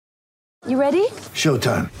You ready?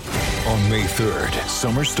 Showtime. On May 3rd,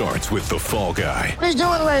 summer starts with The Fall Guy. Let's do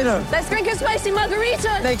it later. Let's drink a spicy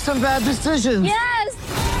margarita. Make some bad decisions.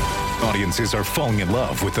 Yes! Audiences are falling in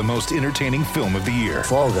love with the most entertaining film of the year.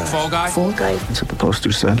 Fall Guy. Fall Guy? Fall guy. That's what the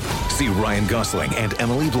poster said. See Ryan Gosling and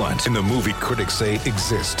Emily Blunt in the movie critics say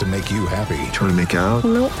exists to make you happy. Trying to make it out?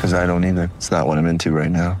 Nope. Because I don't either. It's not what I'm into right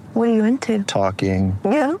now. What are you into? Talking.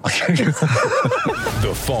 Yeah.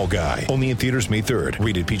 The Fall Guy. Only in theaters May 3rd.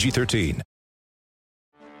 Rated PG-13.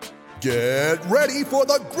 Get ready for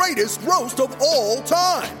the greatest roast of all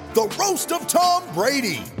time. The Roast of Tom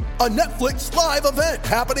Brady. A Netflix live event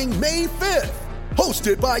happening May 5th.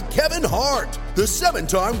 Hosted by Kevin Hart. The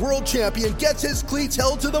 7-time world champion gets his cleats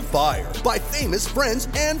held to the fire by famous friends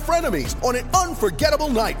and frenemies on an unforgettable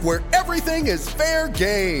night where everything is fair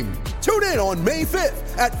game. Tune in on May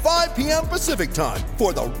 5th at 5 p.m. Pacific time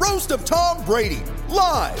for the Roast of Tom Brady.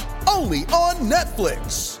 Live only on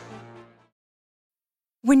Netflix.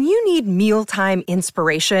 When you need mealtime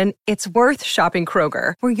inspiration, it's worth shopping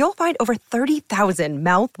Kroger, where you'll find over 30,000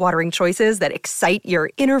 mouth-watering choices that excite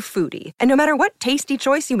your inner foodie. And no matter what tasty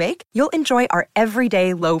choice you make, you'll enjoy our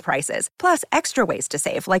everyday low prices, plus extra ways to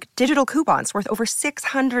save, like digital coupons worth over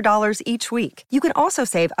 $600 each week. You can also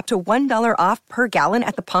save up to $1 off per gallon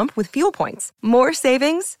at the pump with fuel points. More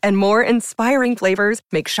savings and more inspiring flavors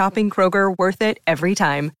make shopping Kroger worth it every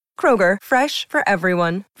time. Kroger, fresh for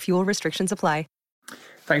everyone. Fuel restrictions apply.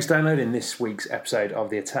 Thanks for downloading this week's episode of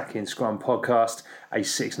the Attacking Scrum podcast, a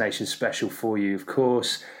Six Nations special for you, of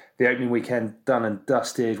course. The opening weekend done and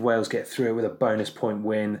dusted. Wales get through it with a bonus point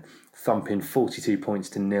win, thumping 42 points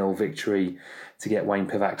to 0 victory to get Wayne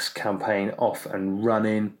Pivac's campaign off and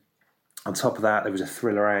running. On top of that, there was a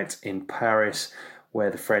thriller out in Paris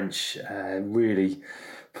where the French really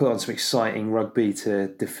put on some exciting rugby to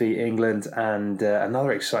defeat England, and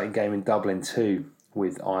another exciting game in Dublin too,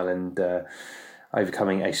 with Ireland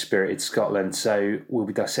overcoming a spirited Scotland. So we'll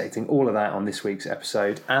be dissecting all of that on this week's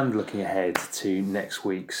episode and looking ahead to next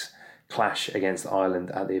week's clash against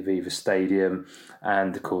Ireland at the Aviva Stadium.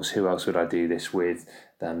 And of course, who else would I do this with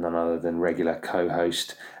than none other than regular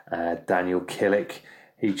co-host Daniel Killick.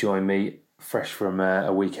 He joined me fresh from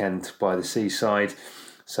a weekend by the seaside.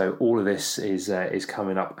 So all of this is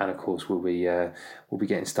coming up, and of course we'll be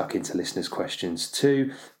getting stuck into listeners' questions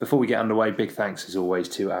too. Before we get underway, big thanks as always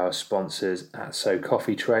to our sponsors at So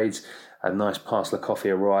Coffee Trades. A nice parcel of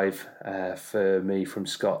coffee arrived for me from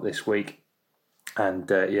Scott this week, and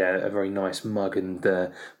a very nice mug and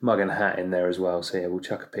hat in there as well. So yeah, we'll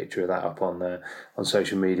chuck a picture of that up on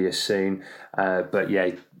social media soon. But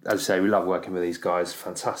yeah, as I say, we love working with these guys.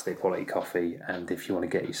 Fantastic quality coffee, and if you want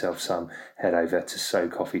to get yourself some, head over to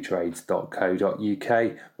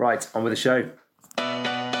socoffeetrades.co.uk. Right, on with the show. Bennett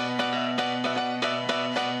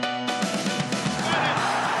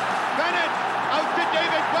out to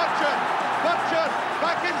David Butcher. Butcher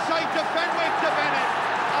back inside to Fenwick to Bennett.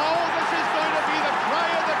 Oh, this is going to be the cry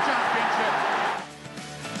of the championship.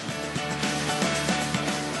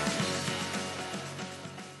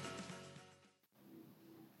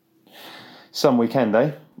 Some weekend,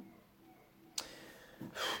 eh?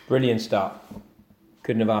 Brilliant start.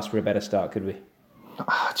 Couldn't have asked for a better start, could we? Do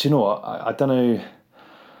you know what? I don't know.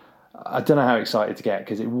 I don't know how excited to get,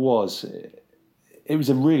 because it was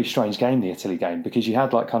a really strange game, the Italy game, because you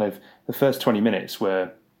had like kind of the first 20 minutes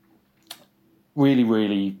were really,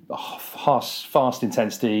 really fast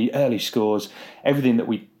intensity, early scores, everything that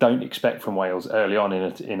we don't expect from Wales early on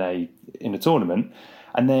in a tournament.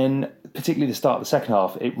 And then, particularly the start of the second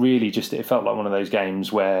half, it felt like one of those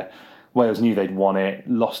games where Wales knew they'd won it,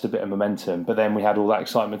 lost a bit of momentum, but then we had all that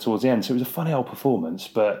excitement towards the end. So it was a funny old performance,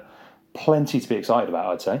 but plenty to be excited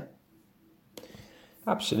about, I'd say.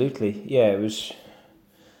 Absolutely, yeah.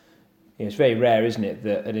 It's very rare, isn't it,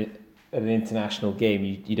 that at an international game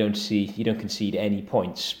you don't concede any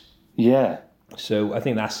points. Yeah. So I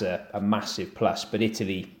think that's a massive plus. But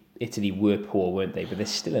Italy were poor, weren't they? But they're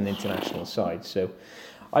still an international side. So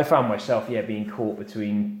I found myself, being caught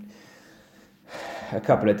between a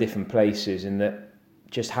couple of different places, in that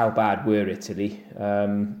just how bad were Italy,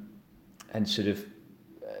 and sort of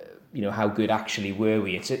how good actually were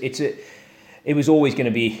we? It's always going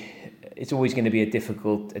to be a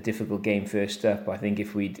difficult game first up. I think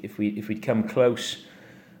if we'd come close,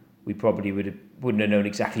 we probably wouldn't have known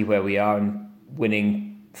exactly where we are, and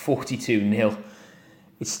winning 42-0.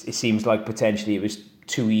 It seems like potentially it was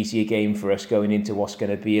too easy a game for us going into what's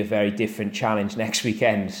going to be a very different challenge next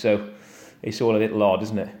weekend. So it's all a little odd,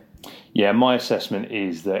 isn't it? Yeah, my assessment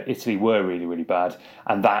is that Italy were really, really bad,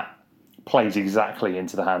 and that plays exactly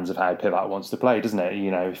into the hands of how Pivac wants to play, doesn't it?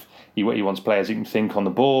 If he wants players who can think on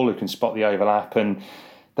the ball, who can spot the overlap, and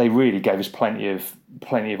they really gave us plenty of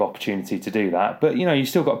opportunity to do that. But you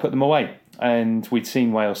still got to put them away. And we'd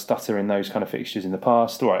seen Wales stutter in those kind of fixtures in the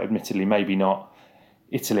past. All right, admittedly, maybe not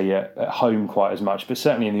Italy at home quite as much, but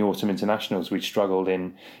certainly in the autumn internationals we'd struggled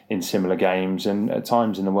in similar games and at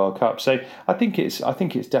times in the World Cup. So I think it's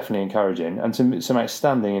definitely encouraging, and some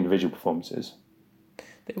outstanding individual performances.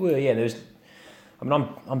 There were, yeah.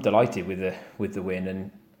 I'm delighted with the win,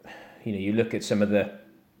 and you look at some of the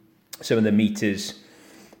meters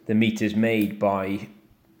made by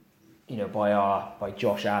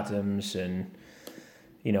Josh Adams, and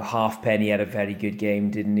Halfpenny had a very good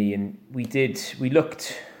game, didn't he? And we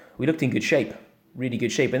looked in good shape, really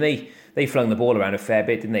good shape, and they flung the ball around a fair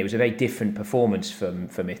bit, didn't they? It was a very different performance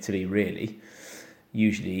from Italy, really.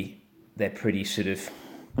 Usually they're pretty sort of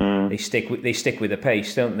they stick with the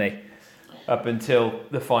pace, don't they? Up until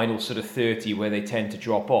the final sort of 30, where they tend to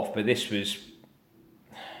drop off. But this was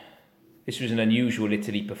an unusual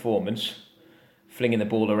Italy performance, flinging the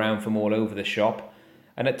ball around from all over the shop.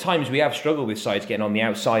 And at times we have struggled with sides getting on the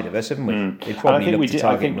outside of us, haven't we? I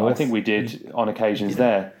think we did on occasions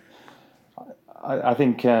there. I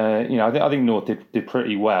think North did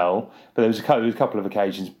pretty well, but there was a couple of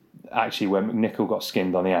occasions actually where McNichol got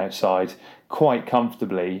skinned on the outside quite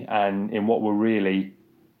comfortably, and in what were really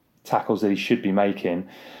tackles that he should be making.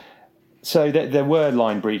 So there were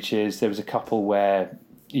line breaches. There was a couple where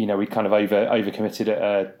we kind of overcommitted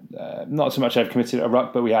not so much overcommitted at a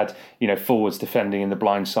ruck, but we had forwards defending in the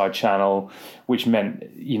blind side channel, which meant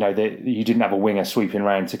that you didn't have a winger sweeping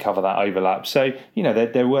around to cover that overlap. So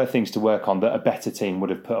there were things to work on that a better team would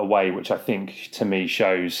have put away, which I think to me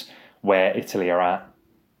shows where Italy are at.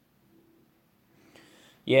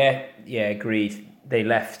 Yeah, agreed. They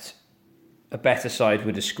left. A better side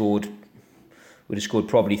would have scored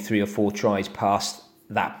probably 3 or 4 tries past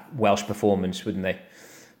that Welsh performance, wouldn't they?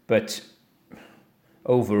 But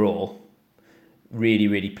overall, really,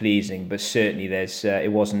 really pleasing. But certainly,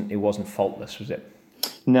 it wasn't faultless, was it?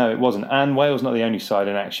 No, it wasn't. And Wales not the only side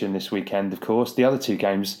in action this weekend, of course. The other 2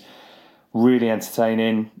 games really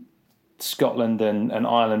entertaining. Scotland and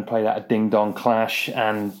Ireland played out a ding-dong clash,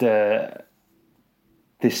 and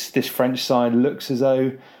this French side looks as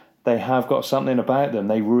though they have got something about them.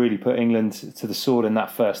 They really put England to the sword in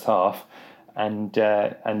that first half, and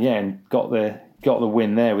got the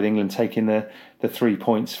win there, with England taking the 3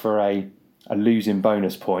 points for a losing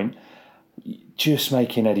bonus point. Just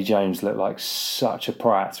making Eddie Jones look like such a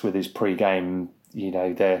prat with his pre-game.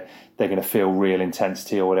 They're going to feel real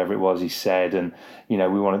intensity, or whatever it was he said, and we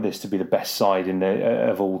wanted this to be the best side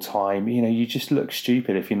of all time. You just look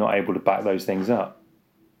stupid if you're not able to back those things up.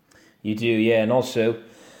 You do, yeah, and also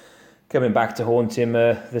coming back to haunt him,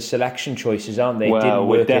 the selection choices, aren't they? Well,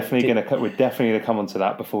 we're definitely going to come onto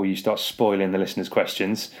that before you start spoiling the listeners'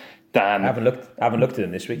 questions. Dan, I haven't looked at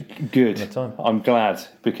them this week. Good. I'm glad,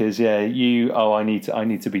 because I need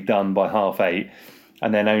to be done by 8:30,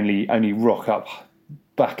 and then only rock up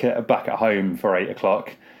back at home for 8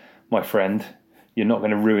 o'clock. My friend, you're not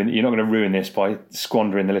going to ruin this by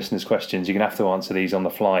squandering the listeners' questions. You're going to have to answer these on the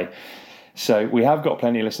fly. So we have got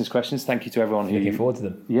plenty of listeners' questions. Thank you to everyone who... Looking forward to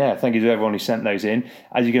them. Yeah, thank you to everyone who sent those in.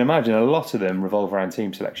 As you can imagine, a lot of them revolve around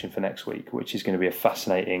team selection for next week, which is going to be a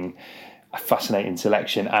fascinating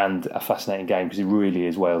selection and a fascinating game, because it really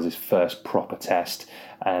is Wales' first proper test,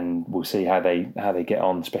 and we'll see how they get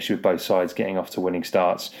on, especially with both sides getting off to winning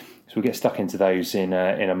starts. So we'll get stuck into those in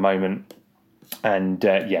a moment. And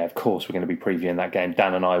of course, we're going to be previewing that game.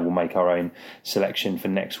 Dan and I will make our own selection for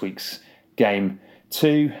next week's game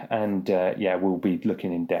too, and we'll be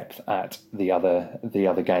looking in depth at the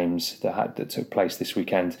other games that took place this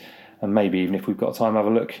weekend, and maybe even if we've got time, have a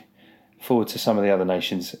look forward to some of the other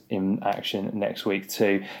nations in action next week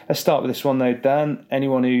too. Let's start with this one though, Dan.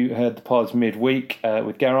 Anyone who heard the pods midweek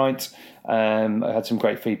with Geraint, I had some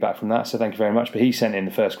great feedback from that, so thank you very much. But he sent in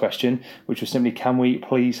the first question, which was simply, can we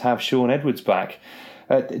please have Shaun Edwards back?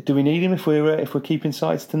 Do we need him if we're keeping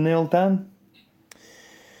sides to nil, Dan?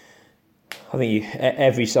 I think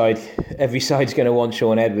every side's going to want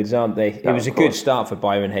Shaun Edwards, aren't they? It was a good start for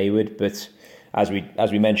Byron Hayward, but as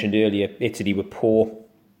we mentioned earlier, Italy were poor.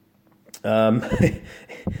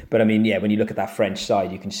 But I mean, when you look at that French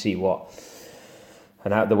side, you can see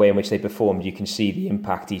the way in which they performed. You can see the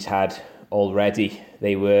impact he's had already.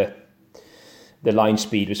 The line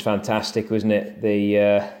speed was fantastic, wasn't it?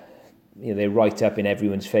 They're right up in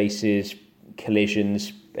everyone's faces,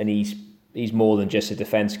 collisions, and he's more than just a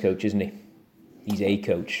defence coach, isn't he? He's a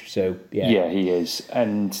coach, so yeah, he is,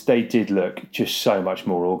 and they did look just so much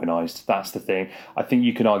more organised. That's the thing. I think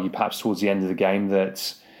you can argue perhaps towards the end of the game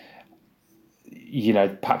that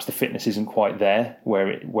perhaps the fitness isn't quite there where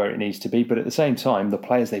it needs to be. But at the same time, the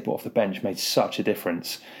players they brought off the bench made such a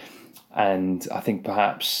difference. And I think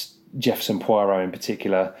perhaps Jefferson Poirot in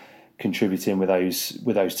particular contributing with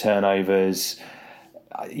those turnovers.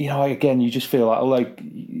 Again, you just feel like, although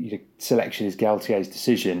selection is Galtier's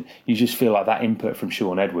decision, you just feel like that input from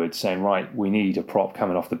Sean Edwards saying, right, we need a prop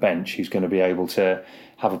coming off the bench who's going to be able to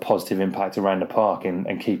have a positive impact around the park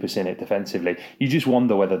and keep us in it defensively. You just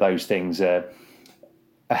wonder whether those things are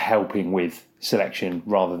helping with selection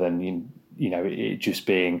rather than it just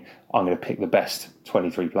being, I'm going to pick the best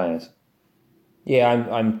 23 players. Yeah,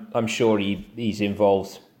 I'm sure he's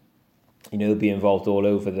involved. He'll be involved all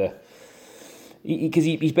over because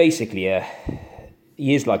he's basically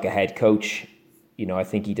he is like a head coach. I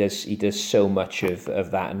think he does so much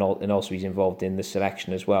of that, and also he's involved in the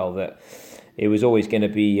selection as well. That it was always going to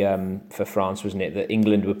be for France, wasn't it? That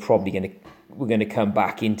England were probably going to come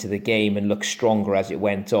back into the game and look stronger as it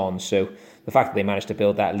went on. So the fact that they managed to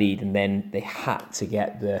build that lead and then they had to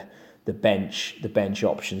get the bench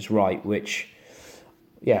options right, which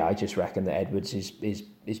I just reckon that Edwards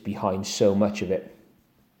is behind so much of it.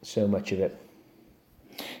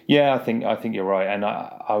 Yeah, I think you're right, and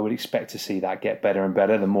I would expect to see that get better and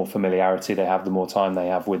better. The more familiarity they have, the more time they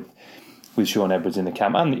have with Sean Edwards in the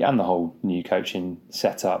camp and the whole new coaching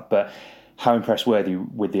setup. But how impressed were you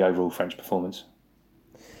with the overall French performance?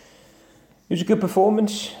 It was a good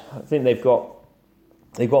performance. I think they've got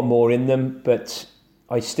more in them, but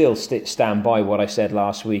I still stand by what I said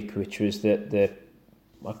last week, which was that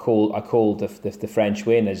I called the French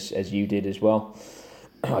win as you did as well.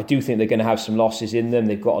 I do think they're going to have some losses in them.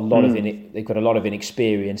 They've got a lot of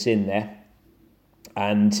inexperience in there,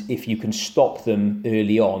 and if you can stop them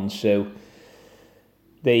early on, so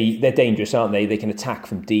they're dangerous, aren't they? They can attack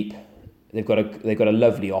from deep. They've got a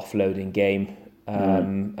lovely offloading game,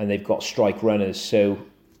 and they've got strike runners. So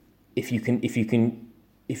if you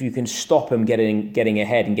can stop them getting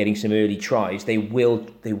ahead and getting some early tries, they will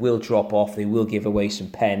drop off. They will give away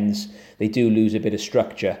some pens. They do lose a bit of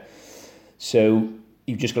structure. So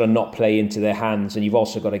you've just got to not play into their hands, and you've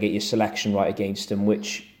also got to get your selection right against them,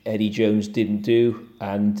 which Eddie Jones didn't do.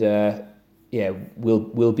 And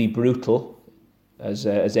will be brutal, as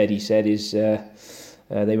Eddie said.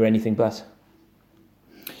 They were anything but.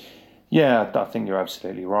 Yeah, I think you're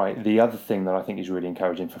absolutely right. The other thing that I think is really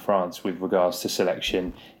encouraging for France with regards to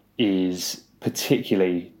selection is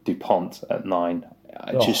particularly Dupont at 9.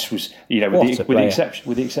 Just was, with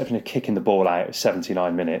the exception of kicking the ball out at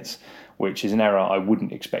 79 minutes, which is an error I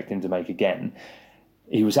wouldn't expect him to make again.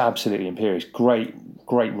 He was absolutely imperious. Great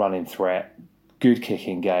running threat, good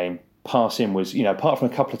kicking game. Passing was, apart from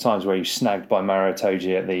a couple of times where he was snagged by Mario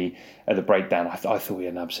Itoje at the breakdown, I thought he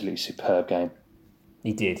had an absolutely superb game.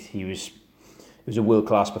 He did. It was a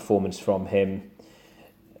world-class performance from him.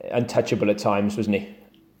 Untouchable at times, wasn't he?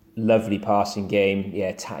 Lovely passing game.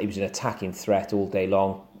 Yeah, he was an attacking threat all day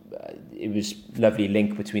long. It was lovely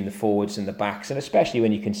link between the forwards and the backs, and especially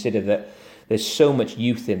when you consider that there's so much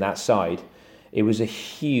youth in that side. It was a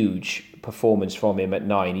huge performance from him at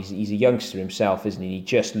 9. He's a youngster himself, isn't he? He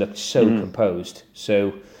just looked so composed.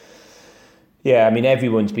 So, yeah, I mean,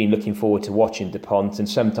 everyone's been looking forward to watching Dupont, and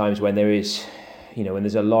sometimes when there is, when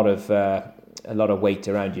there's a lot of weight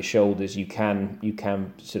around your shoulders, you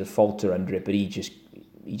can sort of falter under it. But he just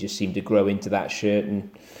seemed to grow into that shirt,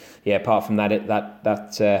 and yeah, apart from that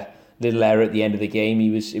little error at the end of the game,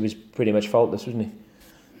 it was pretty much faultless, wasn't he?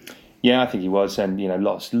 Yeah, I think he was, and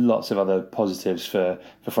lots of other positives for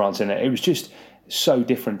France in it. It was just so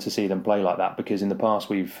different to see them play like that, because in the past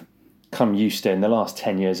we've come used to, in the last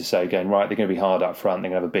 10 years or so, going, right, they're going to be hard up front, they're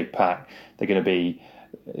going to have a big pack, they're going to be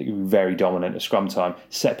very dominant at scrum time.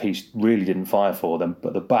 Set piece really didn't fire for them,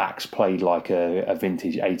 but the backs played like a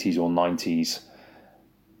vintage 80s or 90s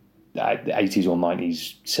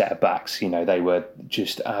set of backs. They were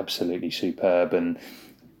just absolutely superb and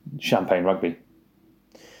champagne rugby.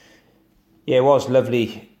 Yeah, it was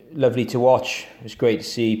lovely to watch. It was great to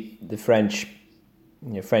see the French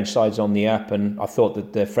sides on the up, and I thought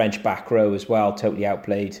that the French back row as well totally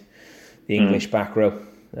outplayed the English back row.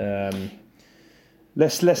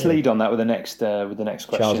 Let's lead on that with the next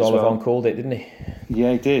question. Charles Ollivon called it, didn't he?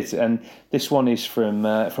 Yeah, he did. And this one is from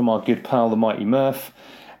our good pal, the mighty Murph.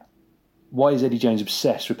 Why is Eddie Jones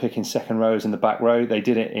obsessed with picking second rows in the back row? They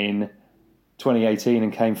did it in 2018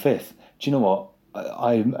 and came 5th. Do you know what?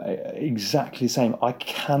 I'm exactly the same. I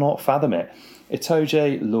cannot fathom it.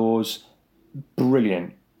 Itoje, Laws,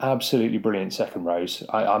 brilliant, absolutely brilliant second rows.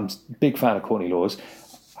 I'm a big fan of Courtney Laws.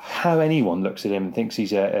 How anyone looks at him and thinks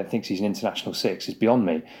he's an international 6 is beyond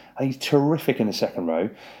me. And he's terrific in the second row,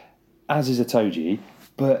 as is Itoje,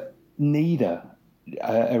 but neither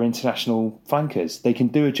are international flankers. They can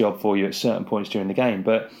do a job for you at certain points during the game,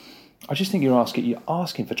 but I just think you're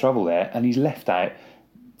asking for trouble there, and he's left out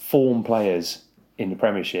form players in the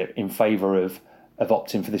Premiership in favour of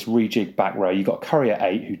opting for this rejig back row. You've got Curry at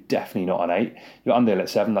 8, who's definitely not an 8. You've got Underhill at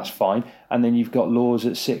 7, that's fine. And then you've got Laws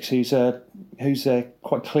at 6, who's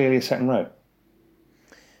quite clearly a second row.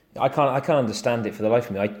 I can't understand it for the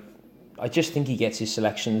life of me. I just think he gets his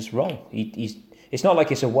selections wrong. It's not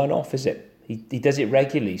like it's a one-off, is it? He does it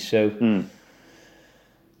regularly, so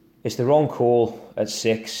it's the wrong call at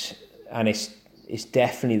 6, and it's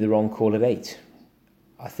definitely the wrong call at 8.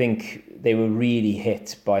 I think they were really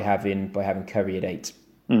hit by having Curry at 8.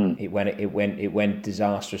 It went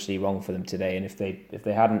disastrously wrong for them today. And if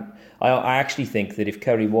they hadn't, I actually think that if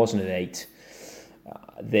Curry wasn't at 8,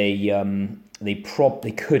 they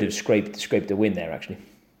could have scraped a win there. Actually,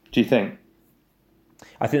 do you think?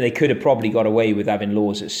 I think they could have probably got away with having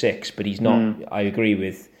Laws at 6, but he's not. I agree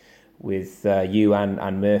with you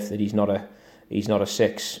and Murph that he's not a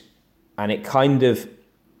 6, and it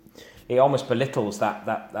almost belittles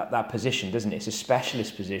that position, doesn't it? It's a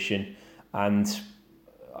specialist position, and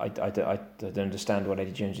I don't understand what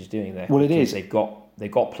Eddie Jones is doing there. Well, it is. They've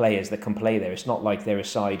got players that can play there. It's not like they're a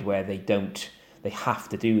side where they have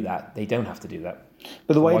to do that. They don't have to do that.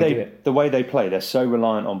 But the way they play, they're so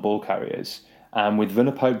reliant on ball carriers, and with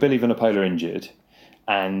Billy Vunipola injured,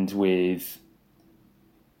 and with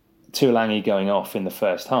Tuolangi going off in the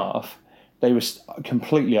first half, they were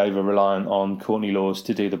completely over-reliant on Courtney Laws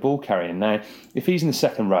to do the ball carrying. Now, if he's in the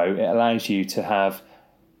second row, it allows you to have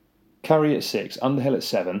Curry at 6, Underhill at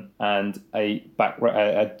 7, and a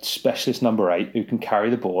specialist number 8 who can carry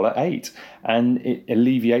the ball at 8. And it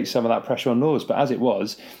alleviates some of that pressure on Laws. But as it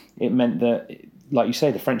was, it meant that, like you say,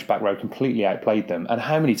 the French back row completely outplayed them. And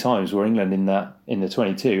how many times were England in the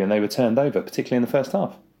 22 and they were turned over, particularly in the first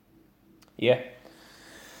half? Yeah.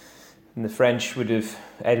 And the French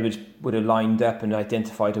Edwards would have lined up and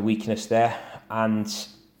identified a weakness there, and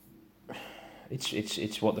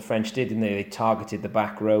it's what the French did, didn't they? They targeted the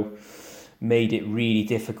back row, made it really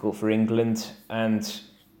difficult for England, and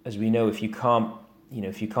as we know, if you can't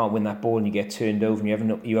win that ball and you get turned over and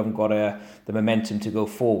you haven't got the momentum to go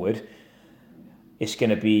forward, it's going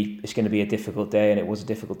to be a difficult day, and it was a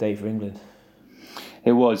difficult day for England.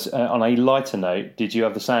 It was. On a lighter note, did you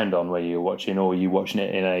have the sound on where you were watching, or were you watching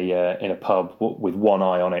it in a pub with one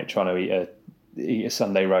eye on it, trying to eat a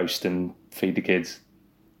Sunday roast and feed the kids?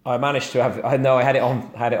 I managed to have. I had it on.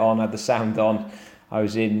 Had the sound on. I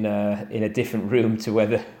was in a different room to where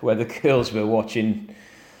the girls were watching.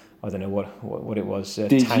 I don't know what it was.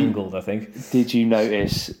 Tangled, I think. Did you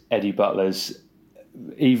notice Eddie Butler's,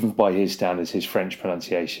 even by his standards, his French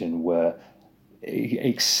pronunciation were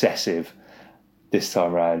excessive this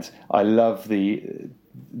time around? I love the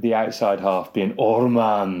outside half being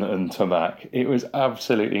Orman and Tomac. It was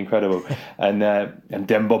absolutely incredible. And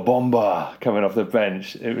Demba Bomba coming off the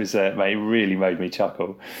bench. It was it really made me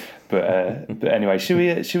chuckle. But anyway, should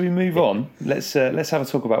we move on? Let's have a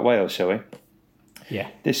talk about Wales, shall we? Yeah.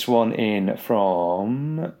 This one in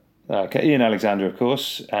from Ian Alexander, of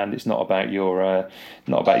course, and it's not about your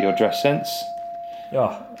dress sense.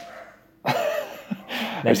 Oh.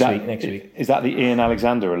 Next week. Is that the Ian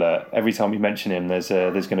Alexander alert? Every time you mention him, there's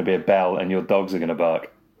going to be a bell and your dogs are going to bark.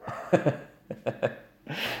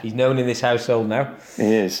 He's known in this household now. He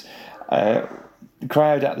is. The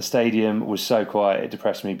crowd at the stadium was so quiet, it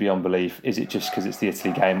depressed me beyond belief. Is it just because it's the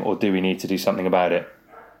Italy game, or do we need to do something about it?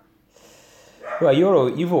 Well,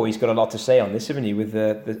 you've always got a lot to say on this, haven't you? With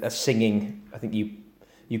a singing, I think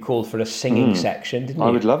you called for a singing section, didn't you?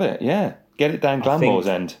 I would love it. Yeah, get it down Glanmore's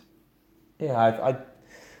end. Yeah,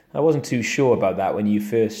 I wasn't too sure about that when you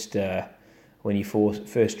first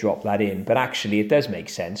first dropped that in, but actually it does make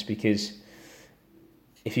sense, because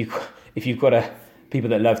if you've got people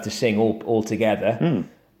that love to sing all together,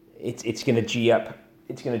 it's going to gee up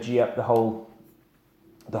the whole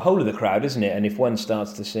of the crowd, isn't it? And if one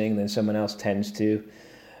starts to sing, then someone else tends to.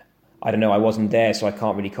 I don't know. I wasn't there, so I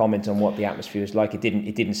can't really comment on what the atmosphere was like. It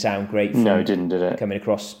didn't sound great. No, it didn't, did it? Coming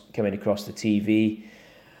across the TV,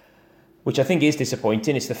 which I think is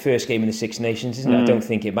disappointing. It's the first game in the Six Nations, isn't it? I don't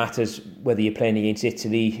think it matters whether you're playing against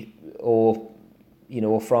Italy or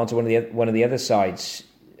France or one of the other sides.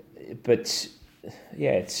 But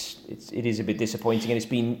yeah, it is a bit disappointing, and it's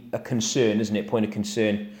been a concern, isn't it? Point of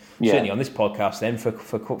concern. Yeah. Certainly on this podcast then for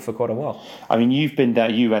quite a while. I mean, you went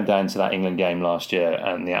down to that England game last year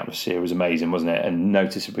and the atmosphere was amazing, wasn't it? And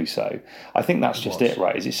noticeably so. I think that's just it,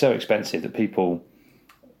 right? Is it's so expensive that people,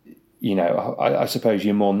 I suppose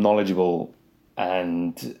you're more knowledgeable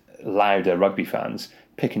and louder rugby fans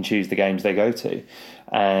pick and choose the games they go to.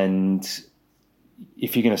 And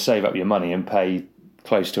if you're going to save up your money and pay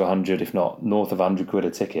close to 100, if not north of 100 quid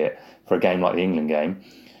a ticket for a game like the England game,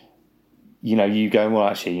 you go, well,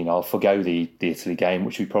 actually, I'll forgo the Italy game,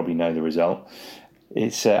 which we probably know the result.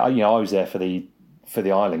 It's I was there for the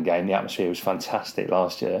Ireland game. The atmosphere was fantastic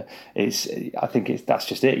last year. I think that's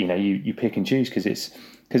just it. You pick and choose because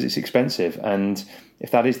it's expensive. And if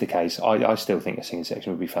that is the case, I still think a singing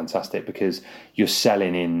section would be fantastic because you're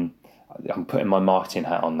selling in. I'm putting my marketing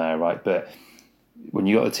hat on there, right? But when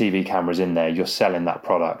you got the TV cameras in there, you're selling that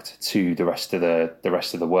product to the rest of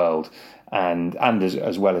the world, and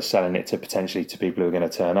as well as selling it to potentially to people who are going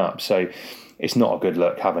to turn up. So it's not a good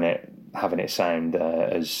look having it sound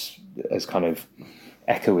as kind of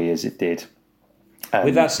echoey as it did.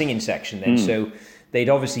 With that singing section then, so they'd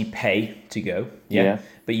obviously pay to go,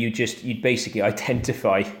 but you'd basically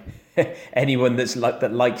identify anyone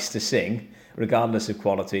that likes to sing, regardless of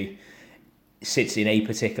quality, sits in a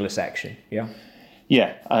particular section, yeah?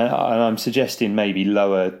 Yeah, and I'm suggesting maybe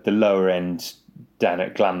the lower end down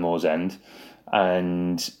at Glanmore's end,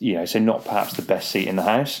 and so not perhaps the best seat in the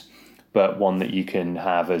house, but one that you can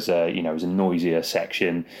have as a noisier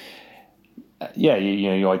section.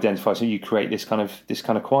 You identify, so you create this kind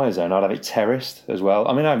of choir zone. I'd have it terraced as well.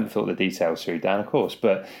 I mean, I haven't thought the details through, Dan, of course,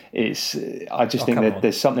 but I just think that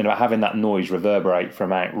there's something about having that noise reverberate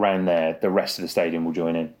from out round there. The rest of the stadium will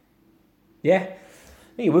join in. Yeah,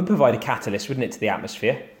 it would provide a catalyst, wouldn't it, to the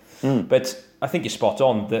atmosphere? But I think you're spot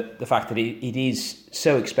on that the fact that it is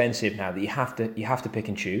so expensive now that you have to pick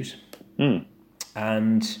and choose,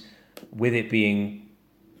 and with it being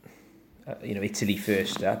Italy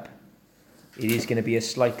first up, it is going to be a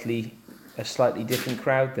slightly different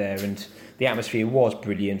crowd there, and the atmosphere was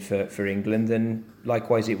brilliant for England, and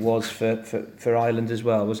likewise it was for Ireland as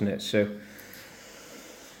well, wasn't it? So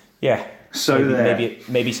yeah. So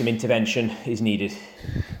maybe some intervention is needed.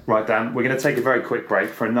 Right, Dan, we're going to take a very quick break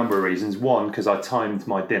for a number of reasons. One, because I timed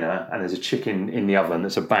my dinner and there's a chicken in the oven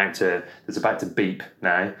that's about to beep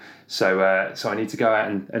now. So I need to go out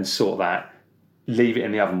and sort that. Leave it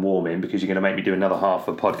in the oven warming because you're going to make me do another half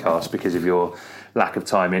of the podcast because of your lack of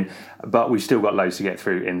timing. But we've still got loads to get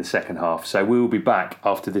through in the second half. So we will be back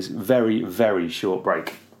after this very, very short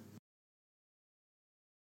break.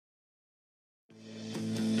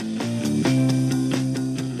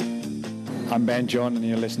 I'm Ben John and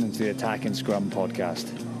you're listening to the Attack and Scrum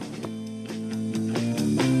podcast.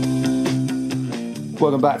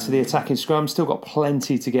 Welcome back to the Attack and Scrum. Still got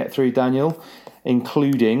plenty to get through, Daniel,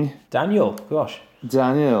 including... Daniel.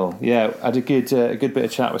 Yeah, I had a good bit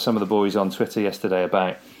of chat with some of the boys on Twitter yesterday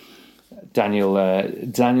about Daniel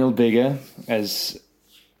Biggar, as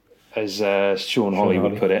Sean Holly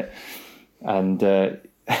would put it, and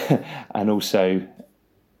also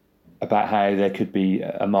about how there could be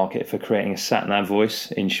a market for creating a sat-nav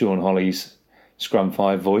voice in Sean Holly's Scrum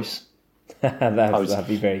 5 voice. That'd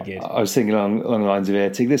be very good. I was thinking along the lines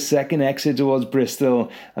of take the second exit towards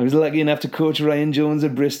Bristol. I was lucky enough to coach Ryan Jones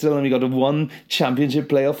at Bristol and we got a one championship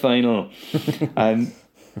playoff final.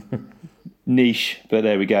 Niche, but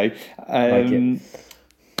there we go.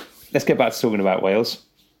 Let's get back to talking about Wales.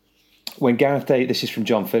 When Gareth Davies, this is from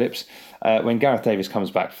John Phillips, when Gareth Davies comes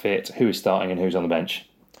back fit, who is starting and who's on the bench?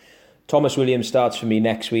 Thomas Williams starts for me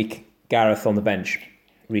next week. Gareth on the bench.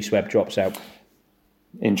 Rhys Webb drops out.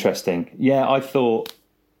 Interesting. Yeah, I thought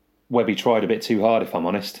Webby tried a bit too hard, if I'm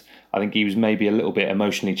honest. I think he was maybe a little bit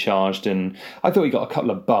emotionally charged, and I thought he got a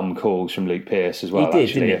couple of bum calls from Luke Pearce as well. He did,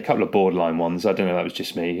 actually. Didn't he? A couple of borderline ones. I don't know if that was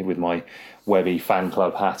just me with my Webby fan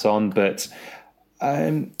club hat on, but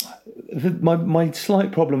my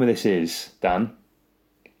slight problem with this is, Dan,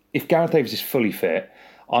 if Gareth Davies is fully fit,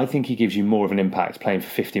 I think he gives you more of an impact playing for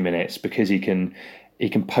 50 minutes because he can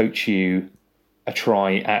poach you a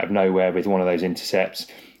try out of nowhere with one of those intercepts.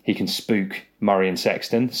 He can spook Murray and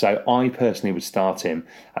Sexton. So I personally would start him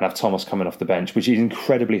and have Thomas coming off the bench, which is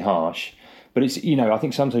incredibly harsh. But it's I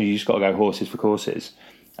think sometimes you just got to go horses for courses,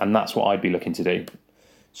 and that's what I'd be looking to do.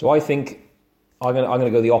 So I think I'm going to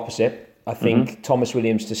go the opposite. I think Thomas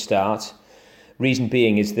Williams to start. Reason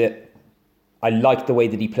being is that I like the way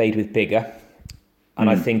that he played with Biggar. And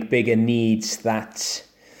I think Biggar needs that.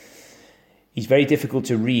 He's very difficult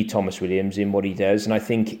to read, Thomas Williams, in what he does. And I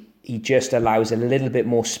think he just allows a little bit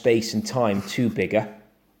more space and time to Biggar,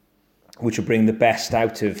 which will bring the best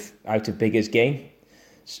out of Biggar's game.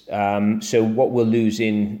 So what we'll lose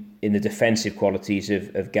in the defensive qualities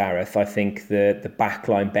of Gareth, I think the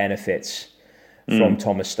backline benefits from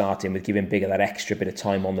Thomas starting with giving Biggar that extra bit of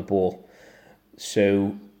time on the ball.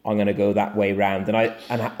 So I'm going to go that way round,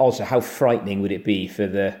 and also how frightening would it be for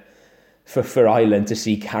the for Ireland to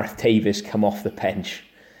see Gareth Davies come off the bench.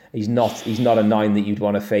 He's not a 9 that you'd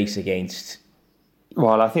want to face against.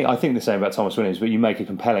 Well, I think the same about Thomas Williams, but you make a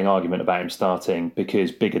compelling argument about him starting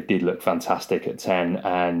because Biggar did look fantastic at 10,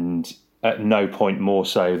 and at no point more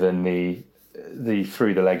so than the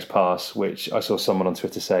through the legs pass, which I saw someone on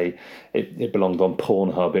Twitter say it belonged on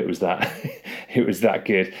Pornhub. It was that it was that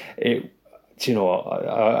good. Do you know what?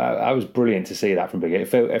 I was brilliant to see that from Biggar.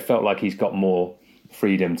 It felt like he's got more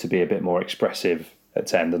freedom to be a bit more expressive at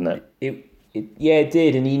 10, doesn't it? Yeah, it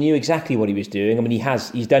did, and he knew exactly what he was doing. I mean,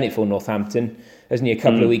 he's done it for Northampton, hasn't he? A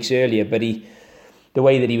couple of weeks earlier, but the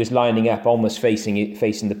way that he was lining up, almost facing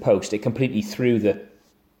the post, it completely threw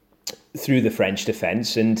the French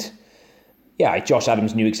defence. And yeah, Josh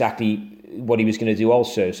Adams knew exactly what he was going to do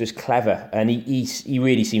also. So it's clever, and he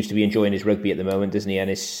really seems to be enjoying his rugby at the moment, doesn't he?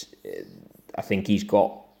 And I think he's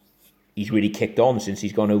really kicked on since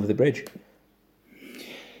he's gone over the bridge.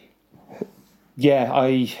 Yeah,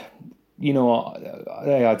 I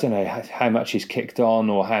don't know how much he's kicked on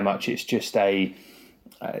or how much it's just a,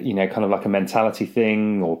 kind of like a mentality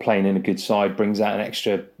thing, or playing in a good side brings out an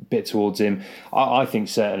extra bit towards him. I think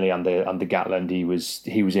certainly under Gatland he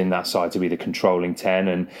was in that side to be the controlling 10,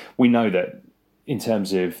 and we know that in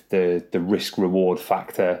terms of the risk reward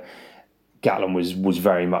factor, Gatland was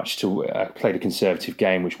very much played a conservative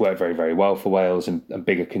game, which worked very, very well for Wales, and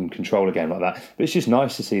Biggar can control a game like that. But it's just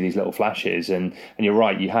nice to see these little flashes, and you're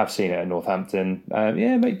right, you have seen it at Northampton.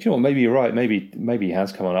 Maybe you're right. Maybe he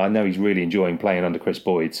has come on. I know he's really enjoying playing under Chris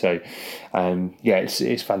Boyd. So,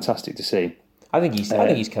 it's fantastic to see. I think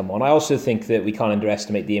he's come on. I also think that we can't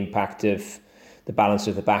underestimate the impact of the balance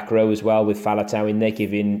of the back row as well, with Faletau in there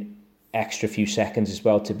giving extra few seconds as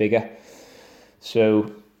well to Biggar.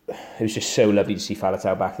 So it was just so lovely to see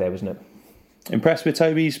Faletau back there, wasn't it? Impressed with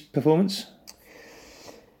Toby's performance?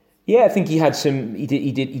 Yeah, I think he had some. He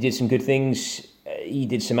did some good things. He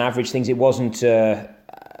did some average things. It wasn't a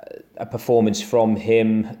performance from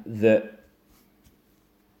him that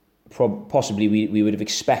possibly we would have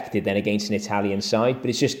expected then against an Italian side. But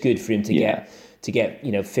it's just good for him to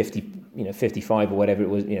get 50, 55 or whatever it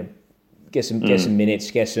was. Get some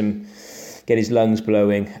minutes, get his lungs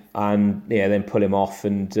blowing, and then pull him off,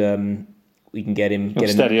 and we can get him.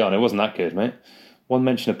 Steady on. It wasn't that good, mate. One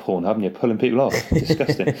mention of Pornhub and you're pulling people off.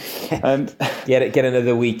 Disgusting. Get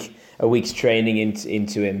another week's training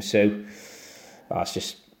into him. So it's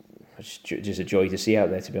just a joy to see out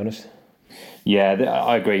there, to be honest. Yeah,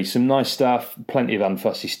 I agree. Some nice stuff, plenty of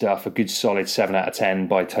unfussy stuff. A good solid 7 out of 10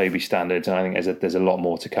 by Toby standards, and I think there's a lot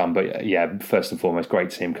more to come. But yeah, first and foremost,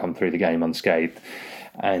 great to see him come through the game unscathed.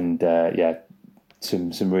 And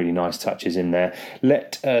some really nice touches in there.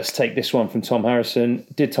 Let us take this one from Tom Harrison.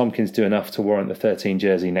 Did Tompkins do enough to warrant the 13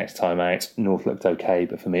 jersey next time out? North looked okay,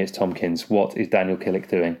 but for me it's Tompkins. What is Daniel Killick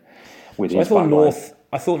doing with his back line?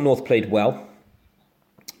 I thought North played well.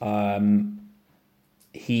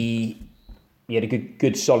 He had a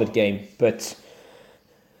good solid game, but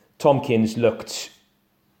Tompkins looked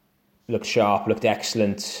sharp, looked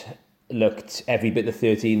excellent, looked every bit the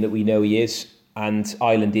 13 that we know he is. And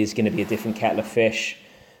Ireland is going to be a different kettle of fish.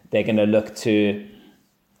 They're going to look to,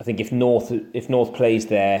 I think if North plays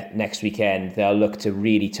there next weekend, they'll look to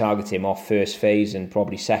really target him off first phase and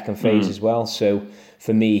probably second phase as well. So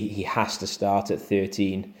for me, he has to start at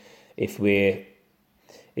 13 if we're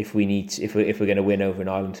going to win over in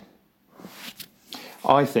Ireland.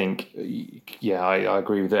 I think, I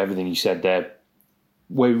agree with everything you said there.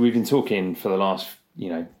 We've been talking for the last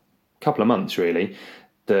couple of months really,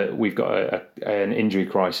 that we've got an injury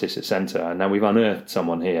crisis at centre, and now we've unearthed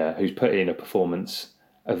someone here who's put in a performance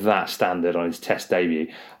of that standard on his Test debut,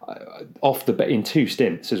 in 2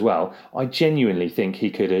 stints as well. I genuinely think he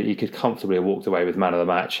could comfortably have walked away with man of the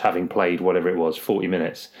match, having played whatever it was, 40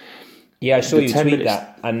 minutes. Yeah, I saw you tweet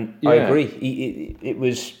that, and I agree. It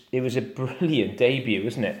was a brilliant debut,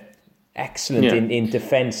 wasn't it? Excellent in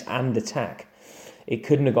defence and attack. It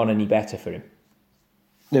couldn't have gone any better for him.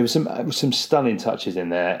 There was some stunning touches in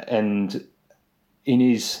there, and in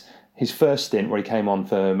his first stint where he came on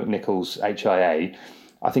for McNichol's HIA,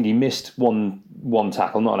 I think he missed one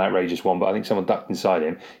tackle, not an outrageous one, but I think someone ducked inside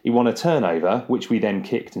him. He won a turnover, which we then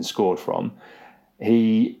kicked and scored from.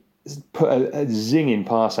 He put a zinging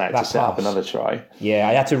pass out to set up another try. Yeah,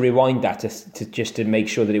 I had to rewind that to make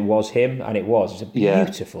sure that it was him, and it was. It was a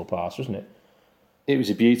beautiful pass, wasn't it? It was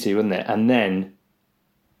a beauty, wasn't it? And then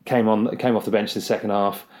came off the bench in the second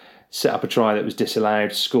half, set up a try that was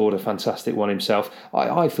disallowed, scored a fantastic one himself.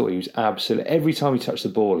 I thought he was absolutely, every time he touched the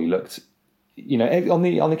ball, he looked, on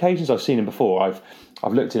the occasions I've seen him before,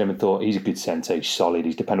 I've looked at him and thought he's a good centre, he's solid,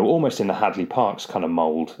 he's dependable, almost in the Hadley Parks kind of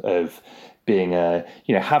mould of being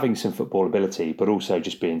having some football ability, but also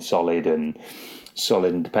just being solid and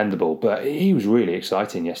dependable. But he was really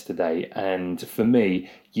exciting yesterday, and for me,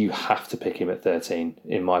 you have to pick him at 13,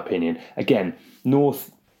 in my opinion. Again,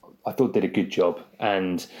 North, I thought did a good job,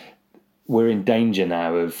 and we're in danger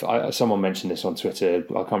now of. Someone mentioned this on Twitter.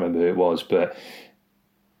 I can't remember who it was, but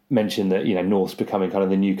mentioned that North's becoming kind of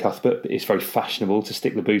the new Cuthbert. It's very fashionable to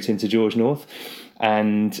stick the boot into George North,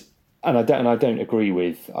 and I don't agree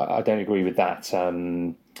with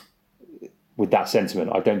that. With that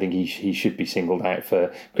sentiment, I don't think he should be singled out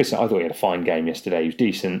for Christian. I thought he had a fine game yesterday. He was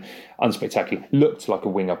decent, unspectacular, looked like a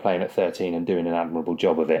winger playing at 13 and doing an admirable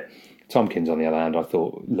job of it. Tompkins, on the other hand, I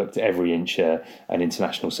thought looked every inch an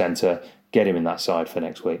international centre. Get him in that side for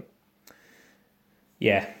next week.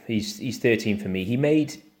 Yeah, he's 13 for me. He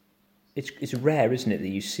made it's rare, isn't it, that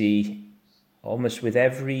you see almost with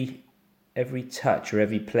every touch or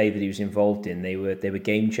every play that he was involved in, they were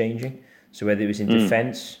game changing. So whether it was in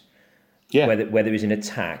defence. Yeah. Whether it was in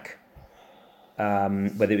attack,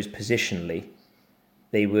 whether it was positionally,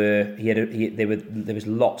 there was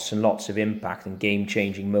lots and lots of impact and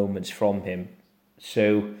game-changing moments from him.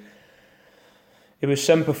 So it was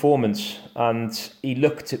some performance, and he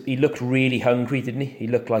looked really hungry, didn't he? He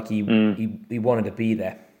looked like he wanted to be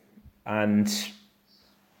there, and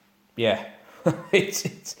yeah,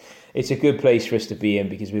 it's a good place for us to be in,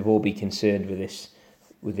 because we've all been concerned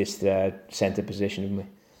with this centre position, haven't we?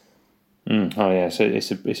 Oh yeah, so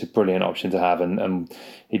it's a brilliant option to have, and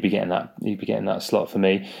he'd be getting that slot for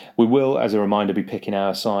me. We will, as a reminder, be picking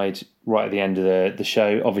our side right at the end of the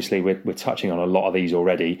show. Obviously, we're touching on a lot of these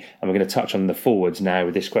already, and we're going to touch on the forwards now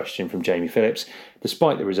with this question from Jamie Phillips.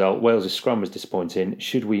 Despite the result, Wales' scrum was disappointing.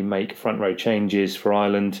 Should we make front row changes for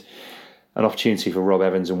Ireland? An opportunity for Rob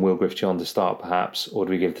Evans and Will Griffith-John to start, perhaps, or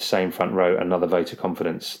do we give the same front row another vote of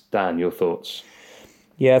confidence? Dan, your thoughts?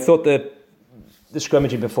 Yeah, I thought the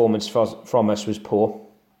scrummaging performance from us was poor,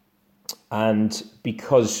 and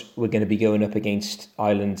because we're going to be going up against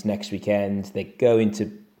Ireland next weekend,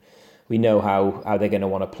 we know how they're going to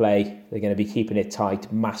want to play. They're going to be keeping it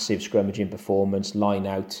tight, massive scrummaging performance, line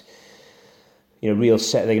out, real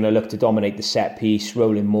set. They're going to look to dominate the set piece,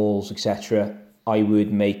 rolling mauls, etc. I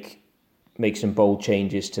would make some bold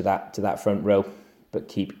changes to that front row, but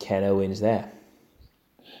keep Ken Owens there.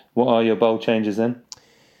 What are your bold changes then?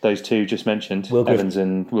 Those two just mentioned, Evans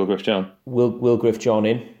and Will Griffith-John. Will Griffith-John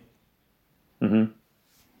in. Mm-hmm.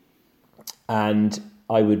 And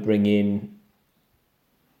I would bring in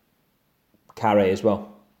Carey as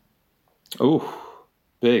well. Oh,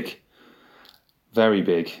 big. Very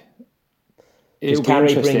big.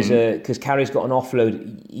 Because Carey's got an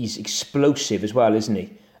offload. He's explosive as well, isn't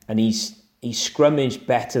he? And he's scrummaged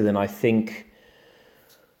better than I think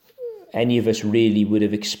any of us really would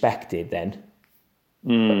have expected then.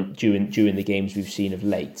 During the games we've seen of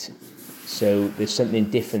late, so there's something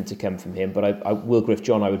different to come from him. But Will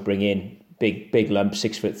Griffith-John I would bring in, big lump,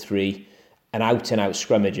 6'3", an out and out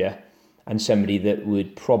scrummager, and somebody that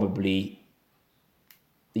would probably,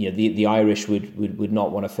 the Irish would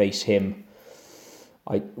not want to face him.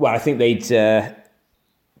 I think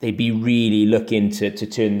they'd be really looking to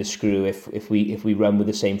turn the screw if we run with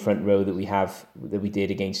the same front row that we did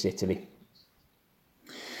against Italy.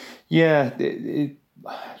 Yeah.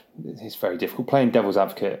 It's very difficult playing devil's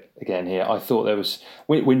advocate again here. I thought there was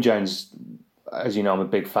Wyn Jones, as you know, I'm a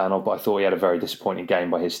big fan of, but I thought he had a very disappointing game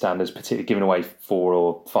by his standards, particularly giving away 4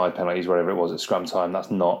 or 5 penalties, whatever it was at scrum time. That's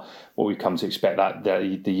not what we've come to expect. That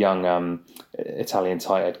the young Italian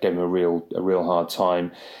tight head gave him a real hard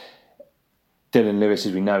time. Dylan Lewis,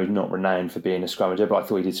 as we know, is not renowned for being a scrummager, but I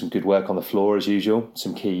thought he did some good work on the floor as usual.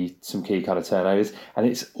 Some key kind of turnovers, and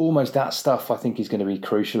it's almost that stuff I think is going to be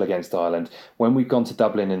crucial against Ireland. When we've gone to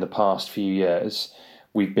Dublin in the past few years,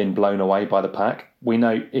 we've been blown away by the pack. We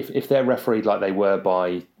know if they're refereed like they were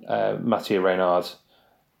by Mathieu Reynard,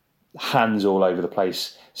 hands all over the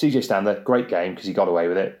place. CJ Stander, great game because he got away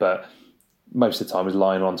with it, but most of the time was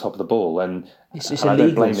lying on top of the ball, and it's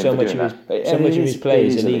illegal. So much of his play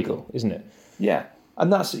is illegal, isn't it? Yeah,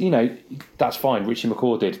 and that's fine. Richie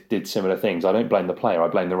McCaw did similar things. I don't blame the player. I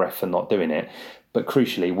blame the ref for not doing it. But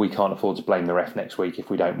crucially, we can't afford to blame the ref next week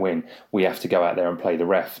if we don't win. We have to go out there and play the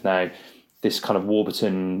ref. Now, this kind of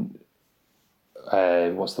Warburton,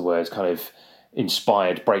 kind of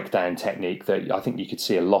inspired breakdown technique that I think you could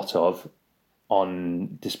see a lot of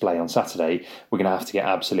on display on Saturday, we're going to have to get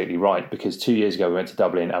absolutely right, because 2 years ago we went to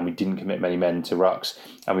Dublin and we didn't commit many men to rucks,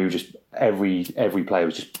 and we were just every player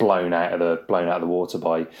was just blown out of the water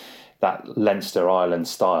by that Leinster-Ireland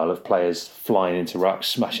style of players flying into rucks,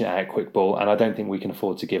 smashing it out, quick ball, and I don't think we can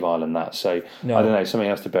afford to give Ireland that. So, no. I don't know, something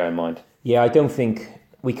else to bear in mind. Yeah, I don't think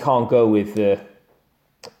we can't go with the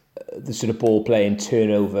sort of ball playing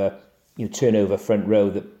turnover front row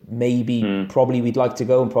that probably we'd like to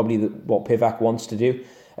go, and probably what Pivac wants to do.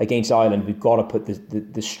 Against Ireland, we've got to put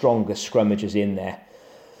the strongest scrummagers in there.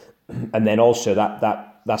 And then also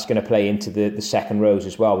that's going to play into the second rows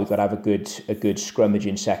as well. We've got to have a good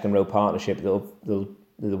scrummaging second row partnership that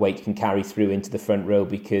the weight can carry through into the front row,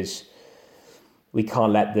 because we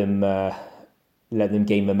can't let them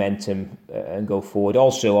gain momentum and go forward.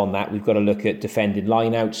 Also on that, we've got to look at defending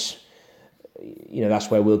lineouts. That's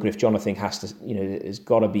where Will Griff-John, I think, has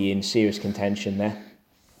got to be in serious contention there,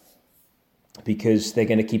 because they're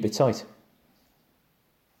going to keep it tight.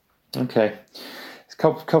 Okay.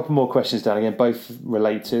 Couple more questions down again, both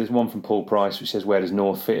related. There's one from Paul Price, which says, where does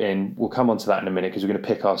North fit in? We'll come on to that in a minute, because we're going to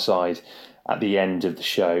pick our side at the end of the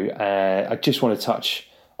show. I just want to touch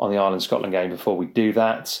on the Ireland-Scotland game before we do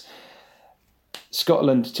that.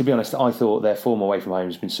 Scotland, to be honest, I thought their form away from home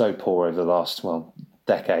has been so poor over the last,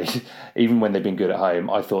 decade. Even when they've been good at home,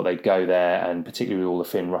 I thought they'd go there, and particularly with all the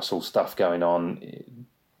Finn Russell stuff going on,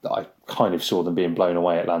 I kind of saw them being blown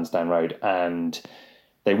away at Lansdowne Road, and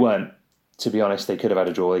they weren't. To be honest, they could have had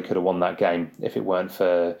a draw. They could have won that game if it weren't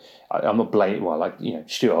for... I'm not blaming...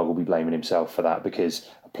 Stuart Hogg will be blaming himself for that, because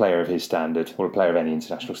a player of his standard, or a player of any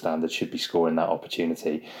international standard, should be scoring that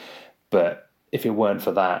opportunity. But if it weren't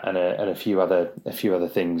for that and a few other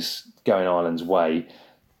things going Ireland's way,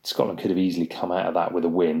 Scotland could have easily come out of that with a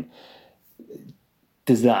win.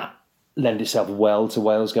 Does that lend itself well to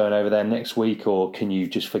Wales going over there next week, or can you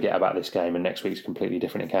just forget about this game and next week's a completely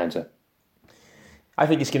different encounter? I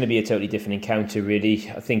think it's going to be a totally different encounter, really.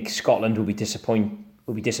 I think Scotland will be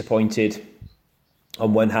disappointed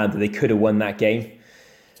on one hand that they could have won that game,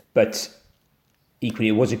 but equally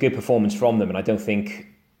it was a good performance from them, and I don't think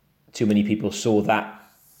too many people saw that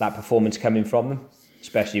performance coming from them,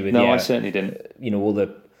 especially with I certainly didn't. All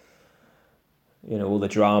the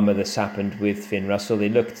drama that's happened with Finn Russell. They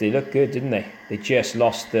looked good, didn't they? They just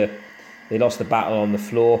lost the battle on the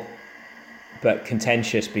floor, but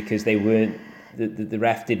contentious because they weren't. The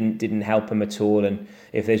ref didn't help them at all, and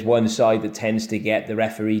if there's one side that tends to get the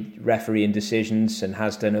refereeing decisions and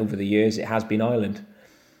has done over the years, it has been Ireland.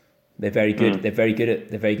 They're very good. They're very good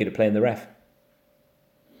at playing the ref.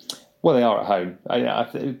 Well, they are at home.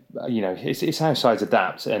 It's how sides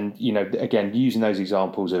adapt, and again, using those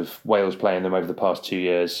examples of Wales playing them over the past 2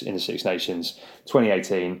 years in the Six Nations,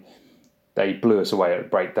 2018, they blew us away at the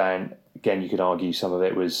breakdown. Again, you could argue some of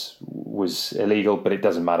it was illegal, but it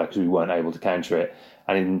doesn't matter because we weren't able to counter it.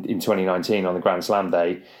 And in 2019 on the Grand Slam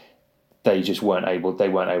day, they just weren't able. They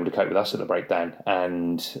weren't able to cope with us at the breakdown.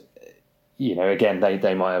 And again,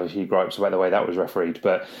 they might have a few gripes about the way that was refereed,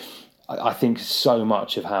 but I think so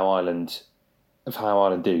much of how Ireland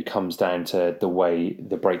do comes down to the way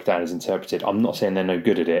the breakdown is interpreted. I'm not saying they're no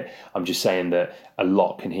good at it. I'm just saying that a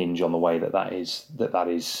lot can hinge on the way that is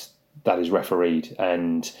refereed.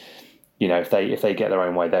 And if they get their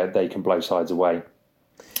own way, they can blow sides away.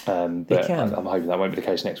 But they can. I'm hoping that won't be the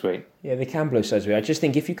case next week. Yeah, they can blow sides away. I just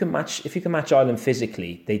think if you can match Ireland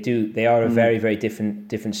physically, they are a very, very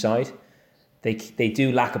different side. They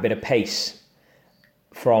do lack a bit of pace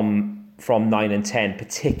from 9 and 10,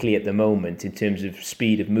 particularly at the moment in terms of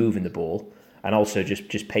speed of moving the ball and also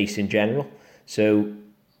just pace in general. So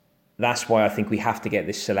that's why I think we have to get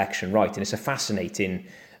this selection right, and it's a fascinating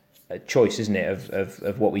choice, isn't it,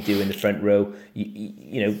 of what we do in the front row,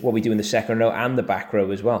 what we do in the second row and the back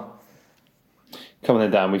row as well. Coming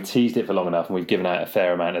then, Dan, we've teased it for long enough and we've given out a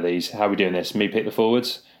fair amount of these. How are we doing this? Me pick the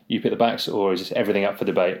forwards, you pick the backs, or is this everything up for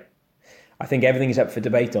debate? I think everything is up for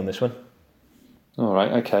debate on this one. All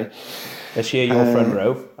right, okay. Let's hear your front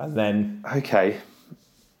row, and then... Okay.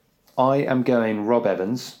 I am going Rob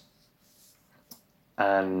Evans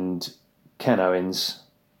and Ken Owens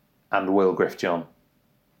and Will Griff-John.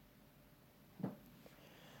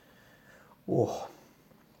 Oh.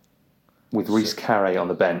 With Rhys Carré on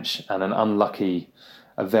the bench and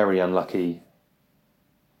a very unlucky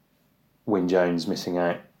Wyn Jones missing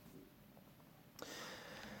out.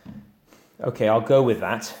 Okay, I'll go with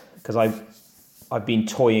that because I've been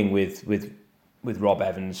toying with Rob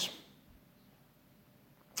Evans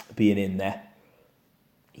being in there.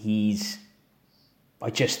 I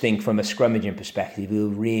just think from a scrummaging perspective, he'll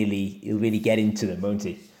really get into them, won't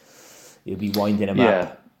he? He'll be winding them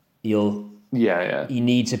up. He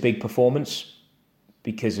needs a big performance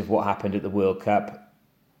because of what happened at the World Cup,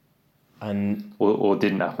 and or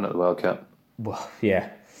didn't happen at the World Cup. Well, yeah.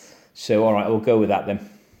 So all right, we'll go with that then.